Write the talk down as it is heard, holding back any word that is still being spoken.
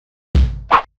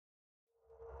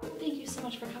so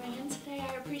much for coming in today.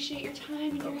 I appreciate your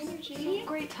time and your energy. So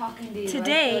great talking to you.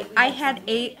 Today, I had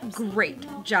a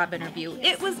great job interview.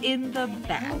 It was in the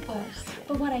bag.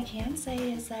 But what I can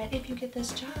say is that if you get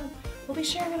this job, we'll be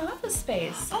sharing an office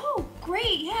space. Oh,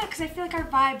 great. Yeah, because I feel like our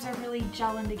vibes are really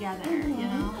gelling together, you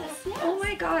know? Yes. Oh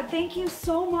my God, thank you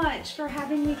so much for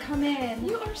having me come in.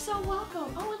 You are so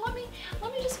welcome. Oh, and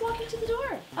let me just walk you to the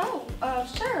door. Oh,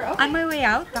 sure. Okay. On my way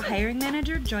out, the hiring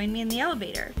manager joined me in the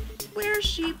elevator, where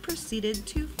she proceeded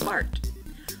to fart.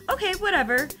 Okay,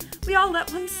 whatever. We all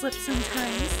let one slip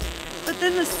sometimes. But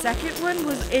then the second one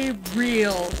was a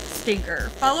real stinker,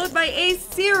 followed by a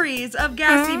series of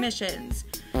gas emissions.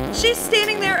 She's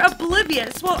standing there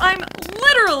oblivious while I'm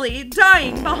literally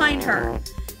dying behind her.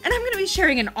 And I'm gonna be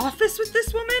sharing an office with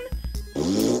this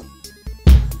woman?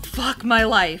 Fuck my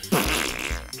life.